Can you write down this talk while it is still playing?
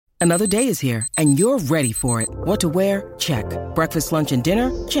Another day is here, and you're ready for it. What to wear? Check. Breakfast, lunch, and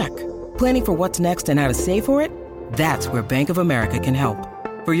dinner? Check. Planning for what's next and how to save for it? That's where Bank of America can help.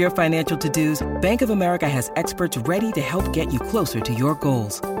 For your financial to-dos, Bank of America has experts ready to help get you closer to your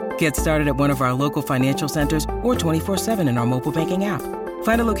goals. Get started at one of our local financial centers or 24/7 in our mobile banking app.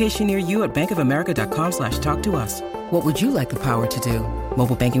 Find a location near you at bankofamerica.com/talktous. What would you like the power to do?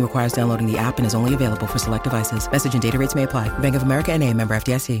 Mobile banking requires downloading the app and is only available for select devices. Message and data rates may apply. Bank of America N.A., member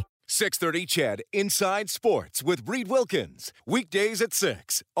FDIC. 630 CHED Inside Sports with Reed Wilkins. Weekdays at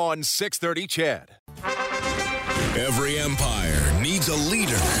 6 on 630 CHED. Every empire needs a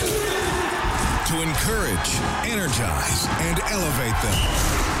leader to encourage, energize, and elevate them.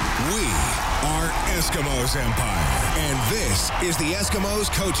 We are Eskimos Empire, and this is the Eskimos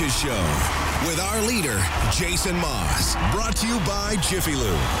Coaches Show with our leader, Jason Maas. Brought to you by Jiffy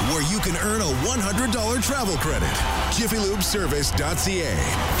Lube, where you can earn a $100 travel credit. JiffyLubeService.ca.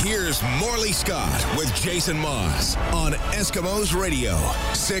 Here's Morley Scott with Jason Maas on Eskimos Radio,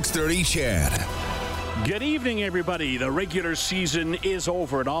 630 CHED. Good evening, everybody. The regular season is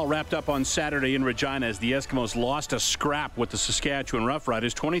over. It all wrapped up on Saturday in Regina as the Eskimos lost a scrap with the Saskatchewan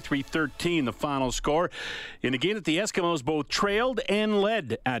Roughriders. 23-13, the final score, in a game that the Eskimos both trailed and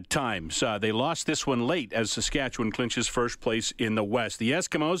led at times. They lost this one late as Saskatchewan clinches first place in the West. The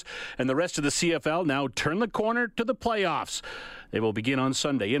Eskimos and the rest of the CFL now turn the corner to the playoffs. They will begin on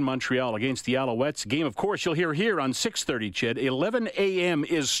Sunday in Montreal against the Alouettes. Game, of course, you'll hear here on 630 CHED. 11 a.m.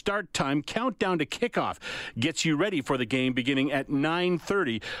 is start time. Countdown to kickoff gets you ready for the game beginning at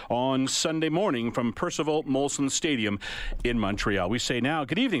 9:30 on Sunday morning from Percival Molson Stadium in Montreal. We say now,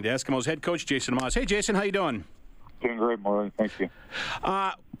 good evening to Eskimos head coach Jason Maas. Hey, Jason, how you doing? Doing great, Morley. Thank you.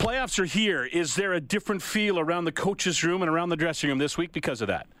 Playoffs are here. Is there a different feel around the coaches' room and around the dressing room this week because of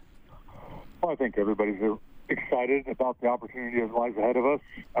that? Well, I think everybody's excited about the opportunity that lies ahead of us.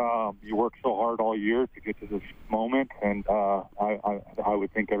 You work so hard all year to get to this moment, and I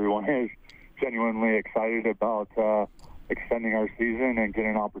would think everyone is genuinely excited about extending our season and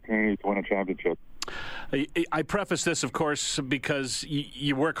getting an opportunity to win a championship. I preface this, of course, because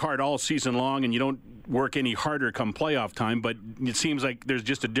you work hard all season long and you don't work any harder come playoff time, but it seems like there's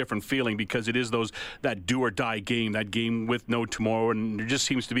just a different feeling because it is that do-or-die game, that game with no tomorrow, and there just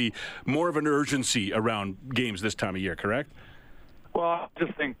seems to be more of an urgency around games this time of year, correct? Well, I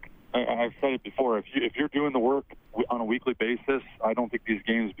just think, I've said it before, if you're doing the work on a weekly basis, I don't think these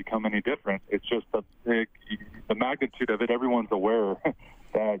games become any different. It's just the magnitude of it. Everyone's aware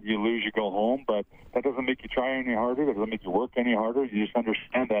that you lose, you go home, but that doesn't make you try any harder. That doesn't make you work any harder. You just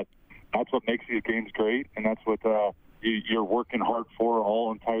understand that that's what makes these games great, and that's what you're working hard for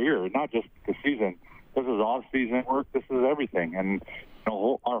all entire year, not just the season. This is off-season work. This is everything, and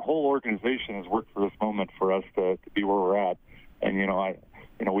our whole organization has worked for this moment for us to be where we're at. And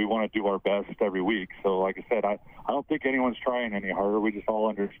we want to do our best every week. So, like I said, I don't think anyone's trying any harder. We just all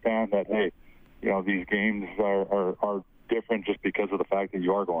understand that, hey, these games are different just because of the fact that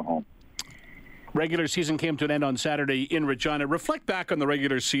you are going home. Regular season came to an end on Saturday in Regina. Reflect back on the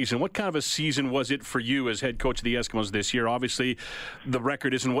regular season. What kind of a season was it for you as head coach of the Eskimos this year? Obviously, the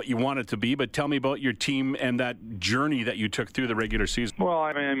record isn't what you want it to be, but tell me about your team and that journey that you took through the regular season. Well,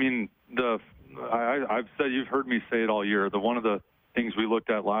 I've said, you've heard me say it all year. One of the things we looked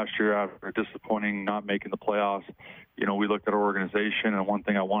at last year after disappointing not making the playoffs, we looked at our organization, and one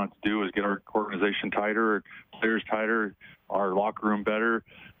thing I wanted to do was get our organization tighter, players tighter, our locker room better,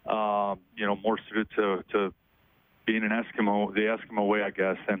 more suited to being an Eskimo, the Eskimo way, I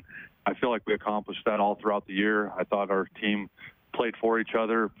guess. And I feel like we accomplished that all throughout the year. I thought our team played for each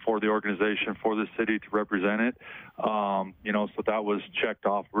other, for the organization, for the city to represent it. So that was checked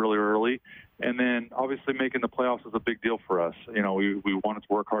off really early. And then obviously making the playoffs was a big deal for us. We wanted to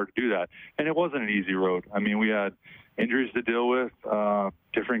work hard to do that. And it wasn't an easy road. I mean, we had injuries to deal with,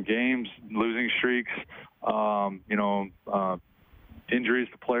 different games, losing streaks, injuries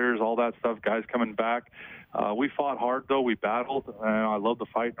to players, all that stuff, guys coming back. We fought hard, though. We battled. I love the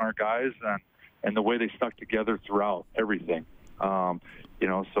fight in our guys and the way they stuck together throughout everything.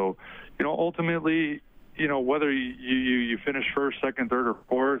 Ultimately, whether you finish first, second, third, or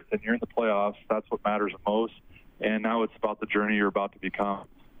fourth, and you're in the playoffs, that's what matters the most. And now it's about the journey you're about to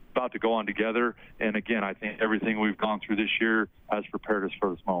go on together. And again, I think everything we've gone through this year has prepared us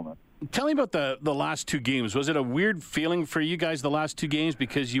for this moment. Tell me about the last two games. Was it a weird feeling for you guys the last two games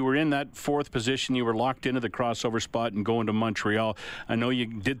because you were in that fourth position, you were locked into the crossover spot and going to Montreal? I know you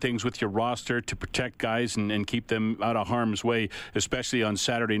did things with your roster to protect guys and keep them out of harm's way, especially on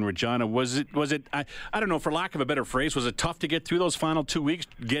Saturday in Regina. Was it I don't know, for lack of a better phrase, was it tough to get through those final 2 weeks,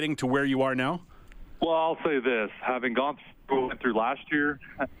 getting to where you are now? Well, I'll say this. Having gone we went through last year,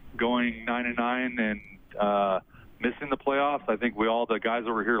 going 9-9 and missing the playoffs. I think the guys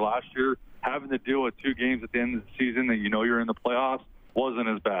over here last year, having to deal with 2 games at the end of the season that you're in the playoffs wasn't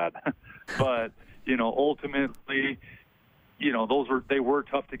as bad. But, ultimately, they were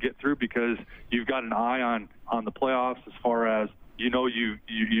tough to get through because you've got an eye on the playoffs as far as,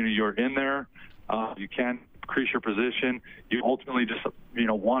 you're in there. You can't increase your position. You ultimately just,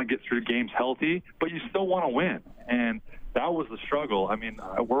 want to get through games healthy, but you still want to win. And that was the struggle. I mean,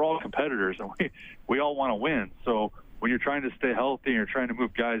 we're all competitors, and we all want to win. So when you're trying to stay healthy and you're trying to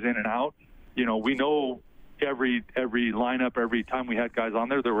move guys in and out, we know every lineup, every time we had guys on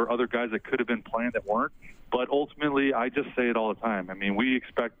there were other guys that could have been playing that weren't. But ultimately, I just say it all the time. I mean, we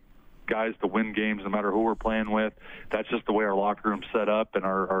expect guys to win games no matter who we're playing with. That's just the way our locker room's set up and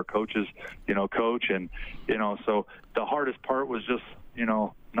our coaches, coach. And, so the hardest part was just,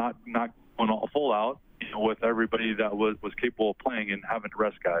 not going all full out, with everybody that was capable of playing and having to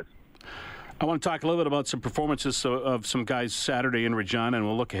rest guys. I want to talk a little bit about some performances of some guys Saturday in Regina, and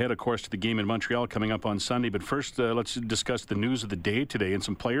we'll look ahead, of course, to the game in Montreal coming up on Sunday. But first, let's discuss the news of the day today and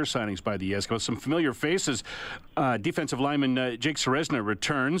some player signings by the Eskimos. Some familiar faces. Defensive lineman Jake Ceresna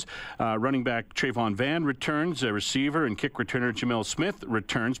returns. Running back Trayvon Van returns. Receiver and kick returner Jamil Smith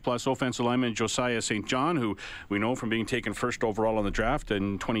returns. Plus offensive lineman Josiah St. John, who we know from being taken first overall in the draft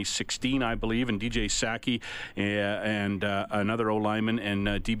in 2016, I believe, and DJ Saki and another O-lineman and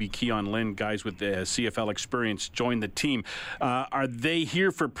DB Keon Lynn, guys with CFL experience, join the team. Are they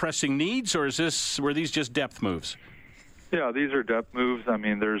here for pressing needs, or were these just depth moves? Yeah, these are depth moves. I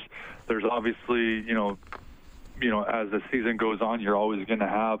mean, there's obviously, as the season goes on, you're always going to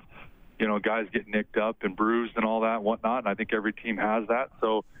have, guys get nicked up and bruised and all that and whatnot. And I think every team has that.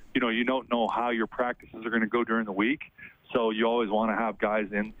 So, you don't know how your practices are going to go during the week. So you always want to have guys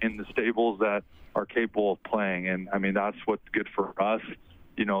in the stables that are capable of playing. And, I mean, that's what's good for us,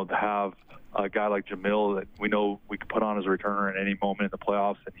 to have a guy like Jamil that we know we could put on as a returner at any moment in the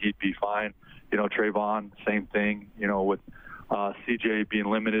playoffs and he'd be fine. Trayvon, same thing, with CJ being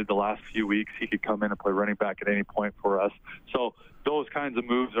limited the last few weeks, he could come in and play running back at any point for us. So those kinds of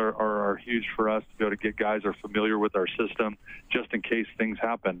moves are huge for us to be able to get guys who are familiar with our system just in case things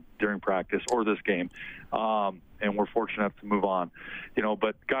happen during practice or this game. And we're fortunate enough to move on.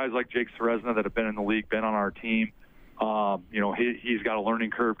 But guys like Jake Ceresna that have been in the league, been on our team, he's got a learning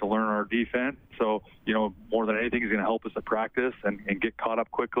curve to learn our defense. So, more than anything, he's going to help us at practice and get caught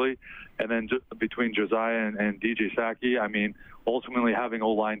up quickly. And then just between Josiah and DJ Saki, I mean, ultimately having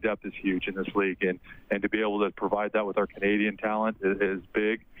O-line depth is huge in this league. And to be able to provide that with our Canadian talent is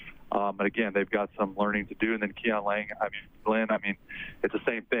big. But again, they've got some learning to do. And then Keon Lynn, it's the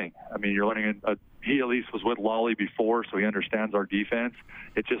same thing. I mean, you're learning he at least was with Lolly before, so he understands our defense.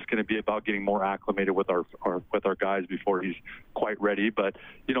 It's just going to be about getting more acclimated with our guys before he's quite ready. But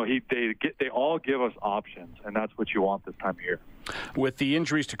they all give us options, and that's what you want this time of year. With the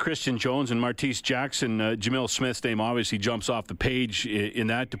injuries to Christian Jones and Martese Jackson, Jamil Smith's name obviously jumps off the page in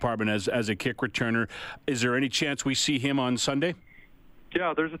that department as a kick returner. Is there any chance we see him on Sunday?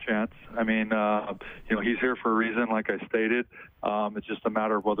 Yeah, there's a chance. I mean, he's here for a reason, like I stated. It's just a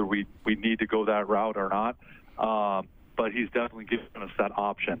matter of whether we need to go that route or not. But he's definitely given us that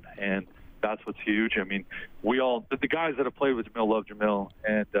option, and that's what's huge. I mean, the guys that have played with Jamil love Jamil,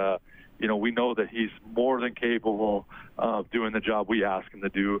 and, we know that he's more than capable of doing the job we ask him to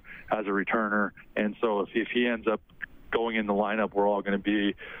do as a returner. And so if he ends up going in the lineup, we're all going to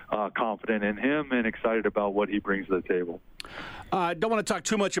be confident in him and excited about what he brings to the table. I don't want to talk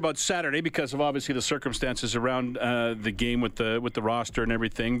too much about Saturday because of obviously the circumstances around the game with the roster and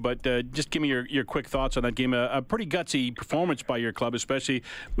everything. But just give me your quick thoughts on that game. A pretty gutsy performance by your club, especially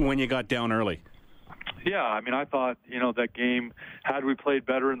when you got down early. Yeah, I mean, I thought, that game, had we played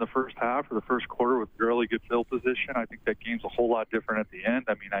better in the first half or the first quarter with really good field position, I think that game's a whole lot different at the end.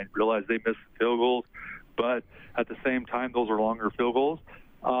 I mean, I realized they missed field goals, but at the same time, those are longer field goals.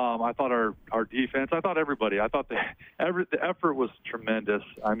 I thought our defense, I thought everybody, I thought the effort was tremendous.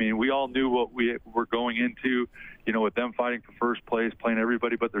 I mean, we all knew what we were going into, with them fighting for first place, playing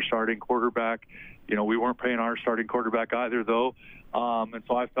everybody but their starting quarterback. We weren't paying our starting quarterback either, though. And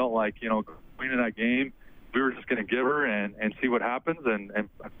so I felt like, going into that game, we were just going to give her and see what happens and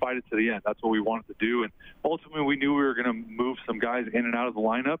fight it to the end. That's what we wanted to do. And ultimately, we knew we were going to move some guys in and out of the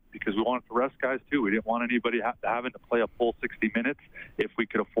lineup because we wanted to rest guys, too. We didn't want anybody having to play a full 60 minutes if we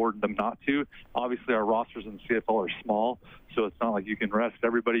could afford them not to. Obviously, our rosters in the CFL are small, so it's not like you can rest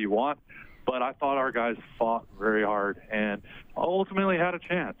everybody you want. But I thought our guys fought very hard and ultimately had a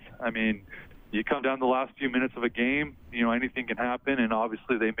chance. I mean, you come down to the last few minutes of a game, anything can happen, and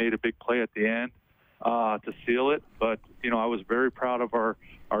obviously they made a big play at the end. to seal it. But, I was very proud of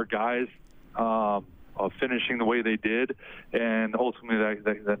our guys of finishing the way they did, and ultimately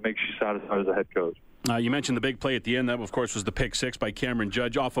that makes you satisfied as a head coach. You mentioned the big play at the end. That, of course, was the pick six by Cameron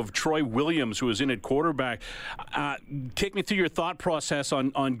Judge off of Troy Williams, who was in at quarterback. Take me through your thought process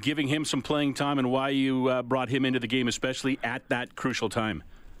on giving him some playing time and why you brought him into the game, especially at that crucial time.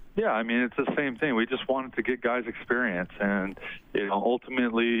 Yeah, I mean, it's the same thing. We just wanted to get guys experience, and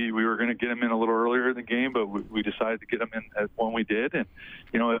ultimately we were going to get him in a little earlier in the game, but we decided to get him in when we did, and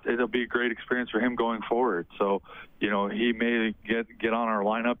it'll be a great experience for him going forward. So, he may get on our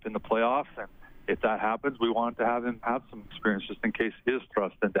lineup in the playoffs, and if that happens, we want to have him have some experience just in case he is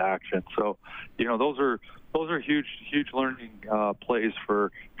thrust into action. So, those are huge learning plays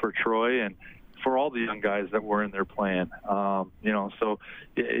for Troy and for all the young guys that were in there playing. So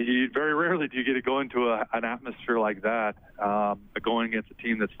very rarely do you get to go into an atmosphere like that, going against a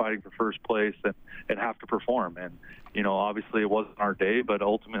team that's fighting for first place and have to perform. And, obviously it wasn't our day, but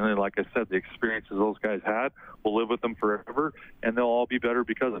ultimately, like I said, the experiences those guys had will live with them forever, and they'll all be better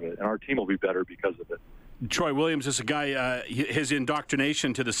because of it, and our team will be better because of it. Troy Williams is a guy, his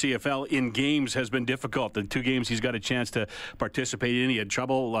indoctrination to the CFL in games has been difficult. The 2 games he's got a chance to participate in, he had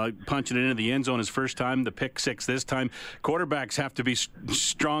trouble punching it into the end zone his first time, the pick six this time. Quarterbacks have to be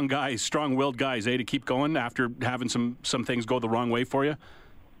strong guys, strong-willed guys, to keep going after having some things go the wrong way for you?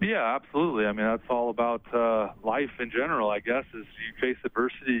 Yeah, absolutely. I mean, that's all about life in general, I guess. As you face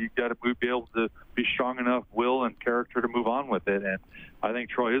adversity, you've got to be able to be strong enough will and character to move on with it. And I think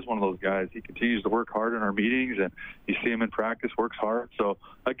Troy is one of those guys. He continues to work hard in our meetings, and you see him in practice, works hard. So,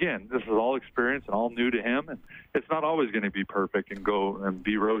 again, this is all experience and all new to him, and it's not always going to be perfect and go and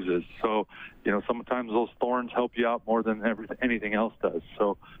be roses. So, sometimes those thorns help you out more than anything else does.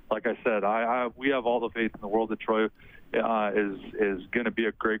 So, like I said, we have all the faith in the world that Troy is going to be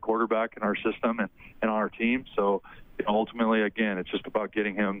a great quarterback in our system and on our team. So ultimately, again, it's just about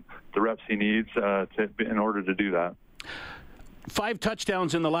getting him the reps he needs in order to do that. 5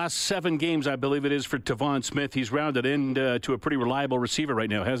 touchdowns in the last 7 games, I believe it is, for Tavon Smith. He's rounded into a pretty reliable receiver right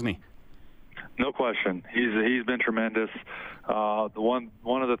now, hasn't he? No question. He's been tremendous. One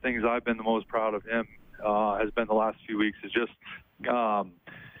of the things I've been the most proud of him has been the last few weeks is just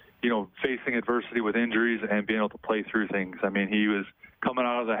facing adversity with injuries and being able to play through things. I mean, he was coming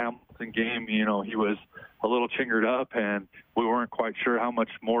out of the Hamilton game, he was a little chingered up, and we weren't quite sure how much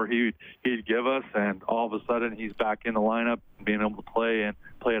more he'd give us, and all of a sudden he's back in the lineup and being able to play at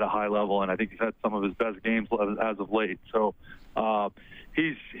a high level, and I think he's had some of his best games as of late. So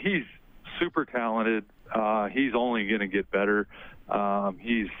he's super talented. He's only going to get better.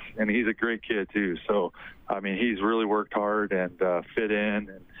 He's a great kid too. So, I mean, he's really worked hard and fit in,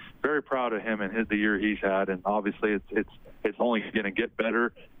 and very proud of him and the year he's had. And obviously it's only going to get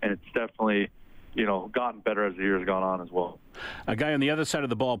better, and it's definitely, gotten better as the year's gone on as well. A guy on the other side of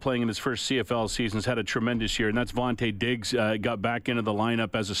the ball playing in his first CFL season has had a tremendous year, and that's Vontae Diggs. Got back into the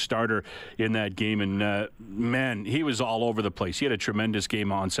lineup as a starter in that game, and man, he was all over the place. He had a tremendous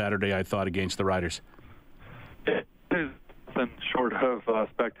game on Saturday, I thought, against the Riders. It has been short of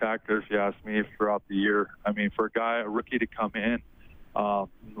spectacular, if you ask me, throughout the year. I mean, for a rookie to come in,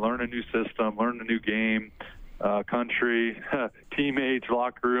 learn a new system, learn a new game, country, teammates,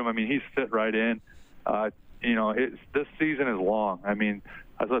 locker room. I mean, he's fit right in. This season is long. I mean,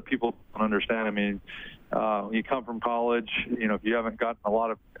 that's what people don't understand. I mean, you come from college, if you haven't gotten a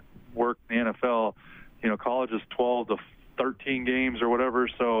lot of work in the NFL, college is 12 to 13 games or whatever.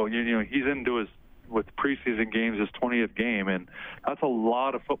 So, he's into with preseason games, his 20th game, and that's a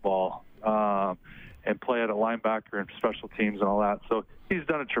lot of football. And play at a linebacker and special teams and all that. So he's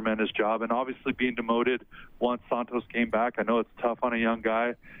done a tremendous job. And obviously being demoted once Santos came back, I know it's tough on a young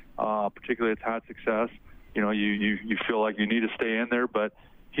guy, particularly that's had success. You feel like you need to stay in there, but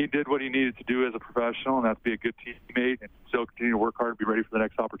he did what he needed to do as a professional, and that's be a good teammate and still continue to work hard and be ready for the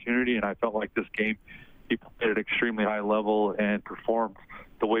next opportunity. And I felt like this game he played at an extremely high level and performed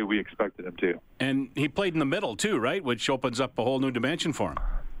the way we expected him to. And he played in the middle too, right? Which opens up a whole new dimension for him.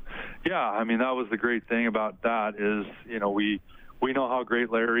 Yeah, I mean, that was the great thing about that is, we know how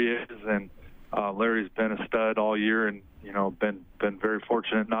great Larry is, and Larry's been a stud all year and, been very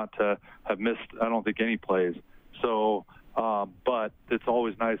fortunate not to have missed, I don't think, any plays. So, but it's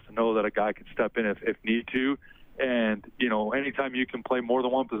always nice to know that a guy can step in if need to. And, anytime you can play more than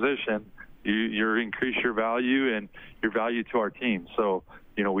one position, you increase your value and your value to our team. So,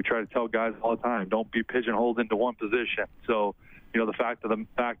 we try to tell guys all the time, don't be pigeonholed into one position. So, the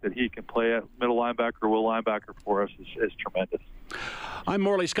fact that he can play at middle linebacker, will linebacker for us is tremendous. I'm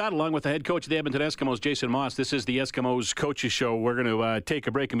Morley Scott, along with the head coach of the Edmonton Eskimos, Jason Maas. This is the Eskimos Coaches Show. We're going to take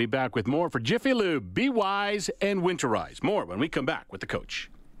a break and be back with more for Jiffy Lube. Be wise and winterize. More when we come back with the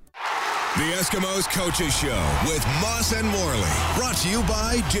coach. The Eskimos Coaches Show with Maas and Morley. Brought to you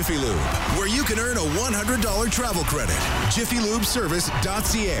by Jiffy Lube, where you can earn a $100 travel credit.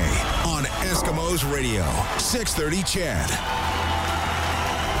 JiffyLubeService.ca on Eskimos Radio. 630 CHED.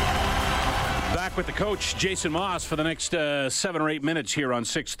 Back with the coach, Jason Maas, for the next 7 or 8 minutes here on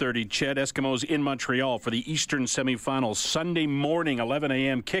 630 CHED. Eskimos in Montreal for the Eastern semifinals. Sunday morning, 11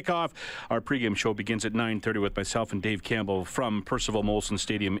 a.m. kickoff. Our pregame show begins at 9:30 with myself and Dave Campbell from Percival Molson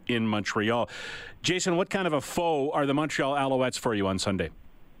Stadium in Montreal. Jason, what kind of a foe are the Montreal Alouettes for you on Sunday?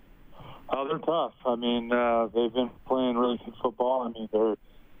 They're tough. I mean, they've been playing really good football. I mean, they're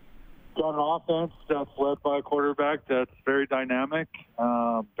got an offense that's led by a quarterback that's very dynamic,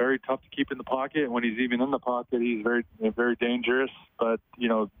 very tough to keep in the pocket. When he's even in the pocket, he's very, very dangerous. But,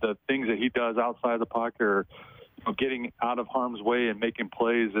 the things that he does outside the pocket are, getting out of harm's way and making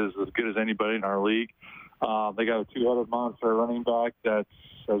plays is as good as anybody in our league. They got a two-headed monster running back that's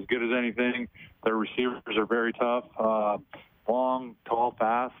as good as anything. Their receivers are very tough, long, tall,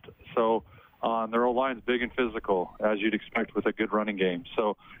 fast. So their O-line's big and physical, as you'd expect with a good running game.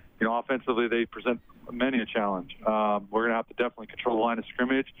 So, offensively, they present many a challenge. We're going to have to definitely control the line of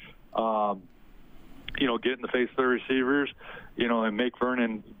scrimmage, get in the face of the receivers, and make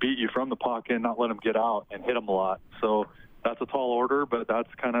Vernon beat you from the pocket and not let him get out and hit him a lot. So that's a tall order, but that's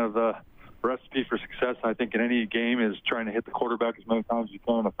kind of the recipe for success, I think, in any game is trying to hit the quarterback as many times as you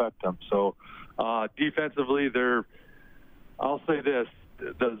can and affect them. So defensively, I'll say this,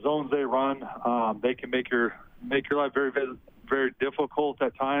 the zones they run, they can make your life very, very difficult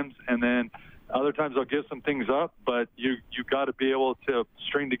at times, and then other times they'll give some things up, but you got to be able to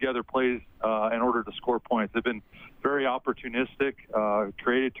string together plays in order to score points. They've been very opportunistic,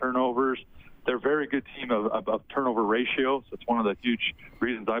 created turnovers. They're a very good team of turnover ratio, so it's one of the huge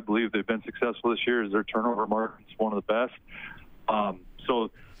reasons I believe they've been successful this year is their turnover margin is one of the best.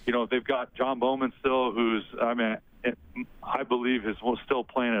 They've got John Bowman still, who's, I believe is still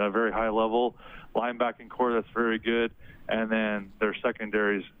playing at a very high level. Linebacking core that's very good. And then their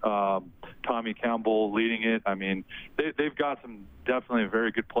secondaries, Tommy Campbell leading it. I mean, they've got some definitely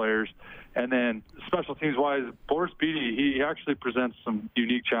very good players. And then special teams-wise, Boris Beatty, he actually presents some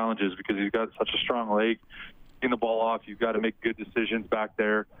unique challenges because he's got such a strong leg. Getting the ball off, you've got to make good decisions back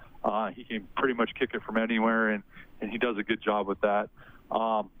there. He can pretty much kick it from anywhere, and he does a good job with that.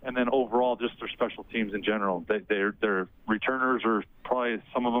 And then overall, just their special teams in general. Their returners are probably,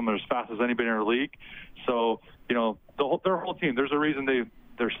 some of them are as fast as anybody in our league. So, their whole team, there's a reason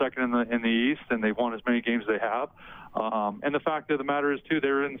they're second in the East, and they've won as many games as they have. And the fact of the matter is, too, they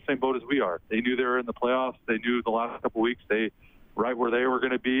were in the same boat as we are. They knew they were in the playoffs. They knew the last couple of weeks right where they were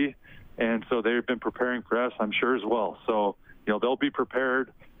going to be. And so they've been preparing for us, I'm sure, as well. So, they'll be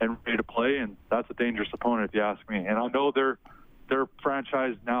prepared and ready to play, and that's a dangerous opponent, if you ask me. And I know their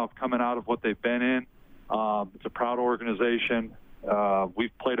franchise now coming out of what they've been in. It's a proud organization.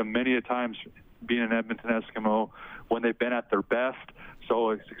 We've played them many a times being an Edmonton Eskimo when they've been at their best.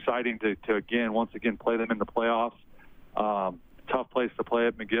 So it's exciting to once again, play them in the playoffs. Tough place to play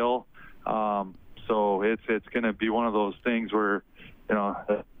at McGill. So it's going to be one of those things where,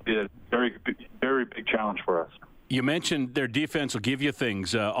 it'll be a very, very big challenge for us. You mentioned their defense will give you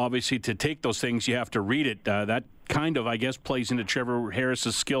things. Obviously, to take those things, you have to read it. That kind of, I guess, plays into Trevor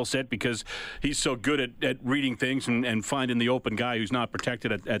Harris's skill set because he's so good at reading things and finding the open guy who's not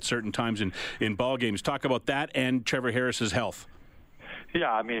protected at certain times in ball games. Talk about that and Trevor Harris's health.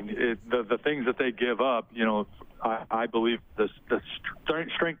 Yeah, I mean, the things that they give up, I believe the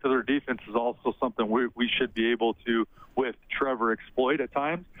strength of their defense is also something we should be able to, with Trevor, exploit at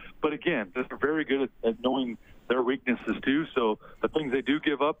times. But again, they're very good at knowing their weaknesses too. So the things they do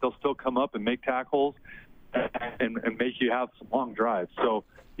give up, they'll still come up and make tackles and make you have some long drives. So,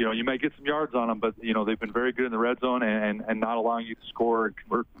 you may get some yards on them, but, they've been very good in the red zone and not allowing you to score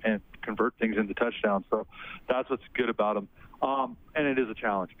and convert things into touchdowns. So that's what's good about them. And it is a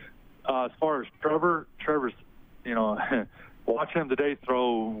challenge. As far as Trevor's, watching him today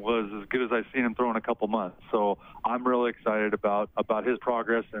throw was as good as I've seen him throw in a couple months. So I'm really excited about his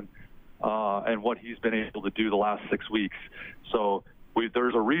progress and what he's been able to do the last 6 weeks. So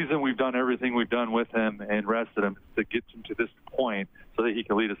there's a reason we've done everything we've done with him and rested him to get him to this point so that he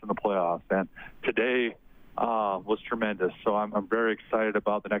can lead us in the playoffs. And today was tremendous. So I'm very excited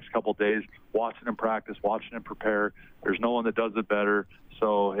about the next couple of days, watching him practice, watching him prepare. There's no one that does it better.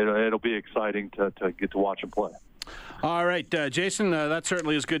 So it'll be exciting to get to watch him play. All right, Jason, that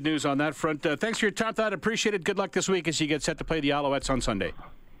certainly is good news on that front. Thanks for your time, Thad. Appreciate it. Good luck this week as you get set to play the Alouettes on Sunday.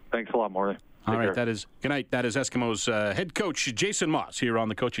 Thanks a lot, Morley. All right, good night. That is Eskimos head coach Jason Maas here on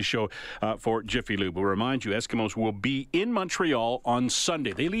the Coaches Show for Jiffy Lube. We'll remind you, Eskimos will be in Montreal on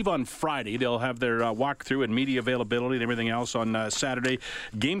Sunday. They leave on Friday. They'll have their walkthrough and media availability and everything else on Saturday.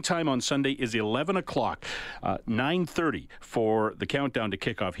 Game time on Sunday is 11 o'clock, 9:30 for the countdown to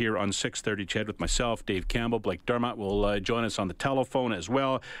kickoff here on 6:30. Ched with myself, Dave Campbell, Blake Dermott will join us on the telephone as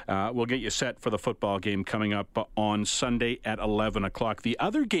well. We'll get you set for the football game coming up on Sunday at 11 o'clock. The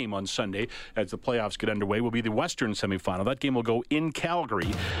other game on Sunday, as the playoffs get underway, will be the Western semifinal. That game will go in Calgary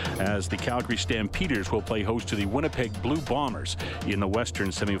as the Calgary Stampeders will play host to the Winnipeg Blue Bombers in the Western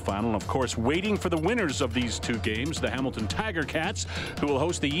semifinal. And of course, waiting for the winners of these two games, the Hamilton Tiger Cats, who will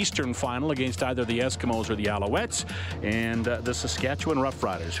host the Eastern final against either the Eskimos or the Alouettes, and the Saskatchewan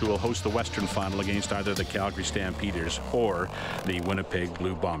Roughriders, who will host the Western final against either the Calgary Stampeders or the Winnipeg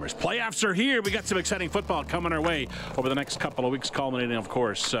Blue Bombers. Playoffs are here. We got some exciting football coming our way over the next couple of weeks, culminating, of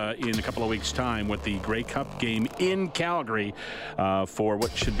course, in a couple of weeks' time with the Grey Cup game in Calgary for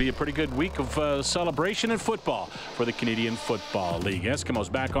what should be a pretty good week of celebration and football for the Canadian Football League.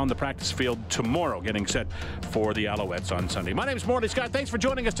 Eskimos back on the practice field tomorrow, getting set for the Alouettes on Sunday. My name is Morley Scott. Thanks for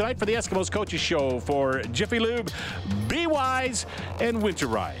joining us tonight for the Eskimos Coaches Show for Jiffy Lube. Be wise and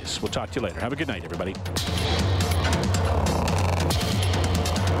winterize. We'll talk to you later. Have a good night, everybody.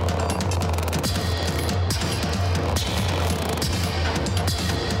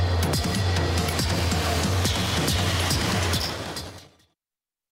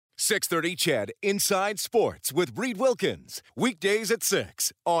 .630 CHED Inside Sports with Reed Wilkins. Weekdays at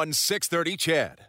 6 on 630 CHED.